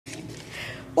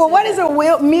Well, what is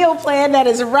a meal plan that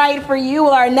is right for you?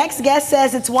 Well, our next guest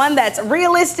says it's one that's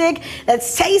realistic,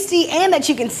 that's tasty, and that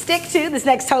you can stick to. This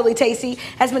next Totally Tasty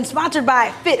has been sponsored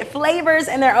by Fit Flavors,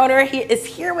 and their owner is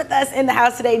here with us in the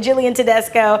house today, Jillian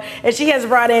Tedesco, and she has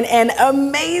brought in an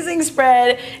amazing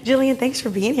spread. Jillian, thanks for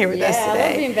being here with us today. I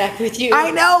love being back with you.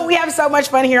 I know, we have so much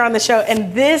fun here on the show,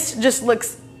 and this just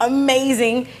looks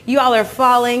amazing. You all are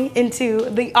falling into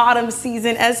the autumn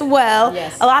season as well.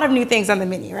 Yes. A lot of new things on the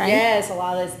menu, right? Yes, a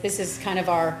lot of this is kind of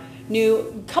our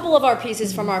new couple of our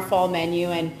pieces from our fall menu,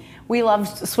 and we love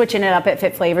switching it up at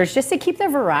Fit Flavors just to keep the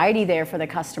variety there for the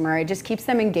customer. It just keeps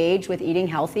them engaged with eating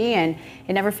healthy, and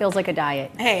it never feels like a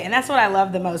diet. Hey, and that's what I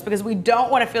love the most, because we don't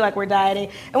want to feel like we're dieting.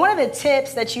 And one of the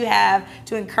tips that you have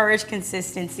to encourage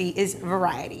consistency is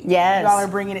variety. Yes. You all are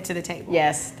bringing it to the table.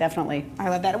 Yes, definitely. I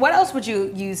love that. What else would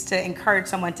you use to encourage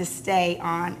someone to stay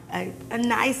on a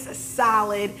nice,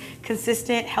 solid,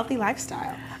 consistent, healthy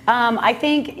lifestyle? I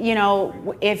think, you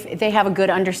know, if they have a good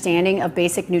understanding of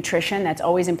basic nutrition, that's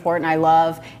always important. I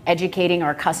love educating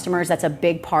our customers. That's a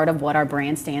big part of what our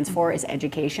brand stands for, is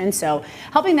education. So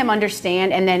helping them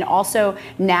understand and then also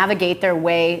navigate their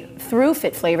way through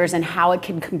Fit Flavors and how it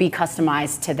can be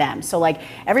customized to them. So like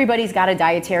everybody's got a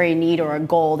dietary need or a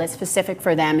goal that's specific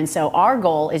for them. And so our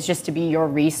goal is just to be your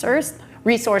resource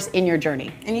in your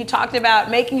journey. And you talked about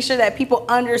making sure that people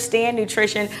understand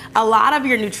nutrition. A lot of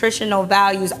your nutritional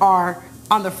values are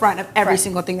on the front of every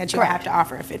single thing that you have to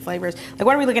offer at Fit Flavors. Like,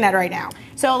 what are we looking at right now?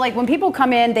 So like when people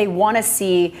come in, they want to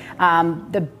see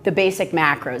the basic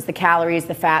macros, the calories,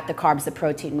 the fat, the carbs, the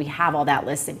protein. We have all that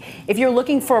listed. If you're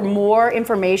looking for more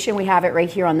information, we have it right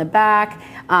here on the back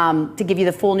to give you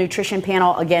the full nutrition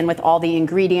panel, again, with all the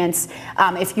ingredients.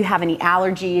 If you have any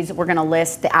allergies, we're going to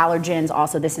list the allergens.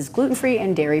 Also, this is gluten-free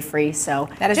and dairy-free. So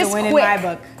that is just a win in my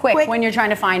book. Quick when you're trying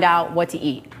to find out what to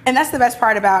eat. And that's the best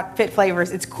part about Fit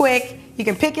Flavors. It's quick. You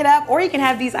can pick it up, or you can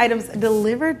have these items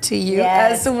delivered to you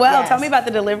as well. Yes. Tell me about the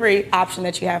delivery option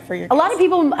that you have for your A lot of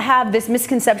people have this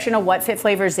misconception of what Fit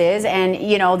Flavors is, and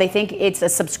you know, they think it's a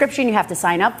subscription you have to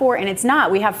sign up for, and it's not.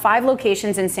 We have 5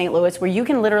 locations in St. Louis where you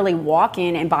can literally walk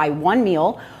in and buy one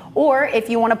meal. Or if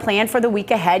you want to plan for the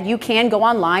week ahead, you can go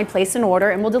online, place an order,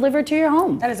 and we'll deliver it to your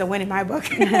home. That is a win in my book.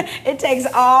 It takes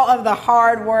all of the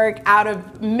hard work out of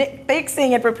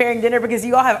fixing and preparing dinner, because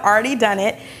you all have already done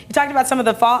it. You talked about some of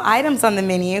the fall items on the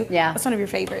menu. Yeah. What's one of your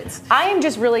favorites? I am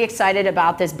just really excited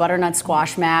about this butternut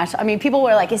squash mash. I mean, people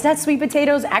were like, is that sweet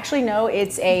potatoes? Actually, no,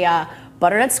 it's a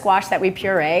butternut squash that we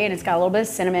puree, and it's got a little bit of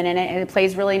cinnamon in it, and it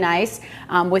plays really nice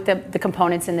with the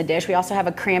components in the dish. We also have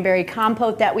a cranberry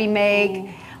compote that we make. Ooh.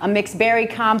 A mixed berry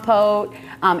compote.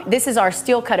 This is our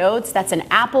steel cut oats. That's an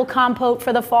apple compote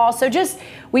for the fall. So just,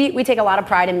 we take a lot of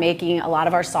pride in making a lot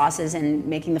of our sauces and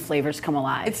making the flavors come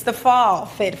alive. It's the fall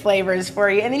Fit Flavors for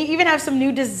you. And then you even have some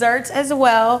new desserts as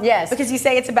well. Yes. Because you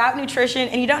say it's about nutrition,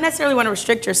 and you don't necessarily want to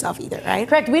restrict yourself either, right?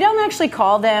 Correct. We don't actually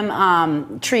call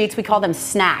them treats. We call them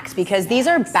snacks, because these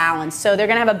are balanced. So they're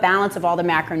going to have a balance of all the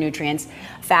macronutrients,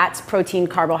 fats, protein,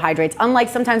 carbohydrates. Unlike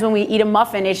sometimes when we eat a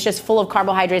muffin, it's just full of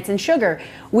carbohydrates and sugar.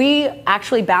 We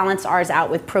actually balance ours out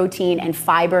with protein and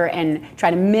fiber and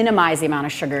try to minimize the amount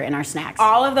of sugar in our snacks.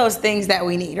 All of those things that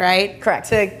we need, right? Correct.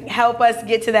 To help us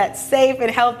get to that safe and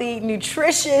healthy,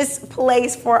 nutritious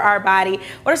place for our body.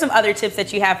 What are some other tips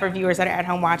that you have for viewers that are at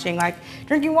home watching, like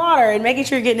drinking water and making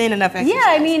sure you're getting in enough exercise? Yeah,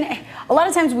 I mean, a lot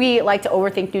of times we like to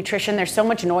overthink nutrition. There's so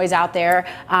much noise out there.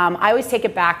 I always take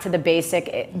it back to the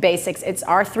basics. It's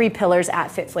our 3 pillars at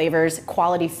Fit Flavors: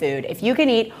 quality food. If you can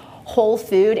eat whole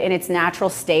food in its natural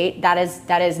state, that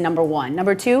is number 1.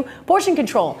 Number 2, portion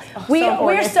control.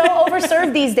 We're so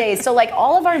overserved these days. So like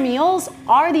all of our meals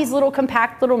are these little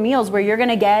compact little meals where you're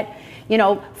gonna get, you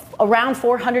know, around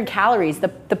 400 calories, the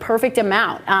perfect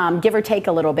amount, give or take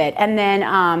a little bit. And then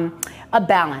a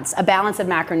balance of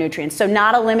macronutrients. So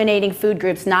not eliminating food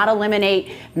groups, not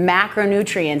eliminate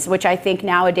macronutrients, which I think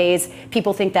nowadays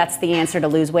people think that's the answer to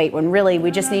lose weight, when really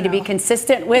we just need to be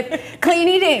consistent with clean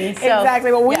eating. So,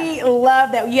 exactly. Well, we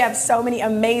love that you have so many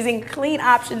amazing clean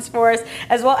options for us,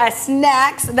 as well as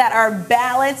snacks that are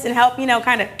balanced and help, you know,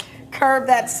 kind of curb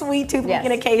that sweet tooth we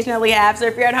can occasionally have. So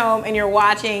if you're at home and you're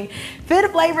watching,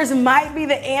 Fit Flavors might be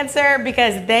the answer,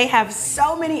 because they have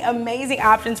so many amazing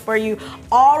options for you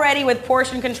already, with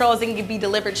portion controls that can be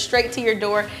delivered straight to your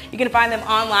door. You can find them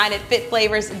online at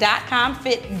fitflavors.com,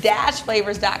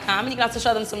 fit-flavors.com, and you can also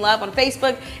show them some love on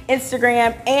Facebook,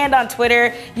 Instagram, and on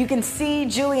Twitter. You can see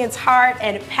Julian's heart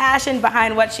and passion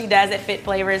behind what she does at Fit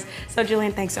Flavors. So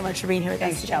Julian, thanks so much for being here with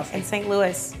us today in St.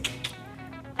 Louis.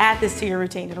 Add this to your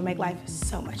routine. It'll make life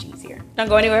so much easier. Don't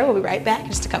go anywhere. We'll be right back in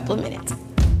just a couple of minutes.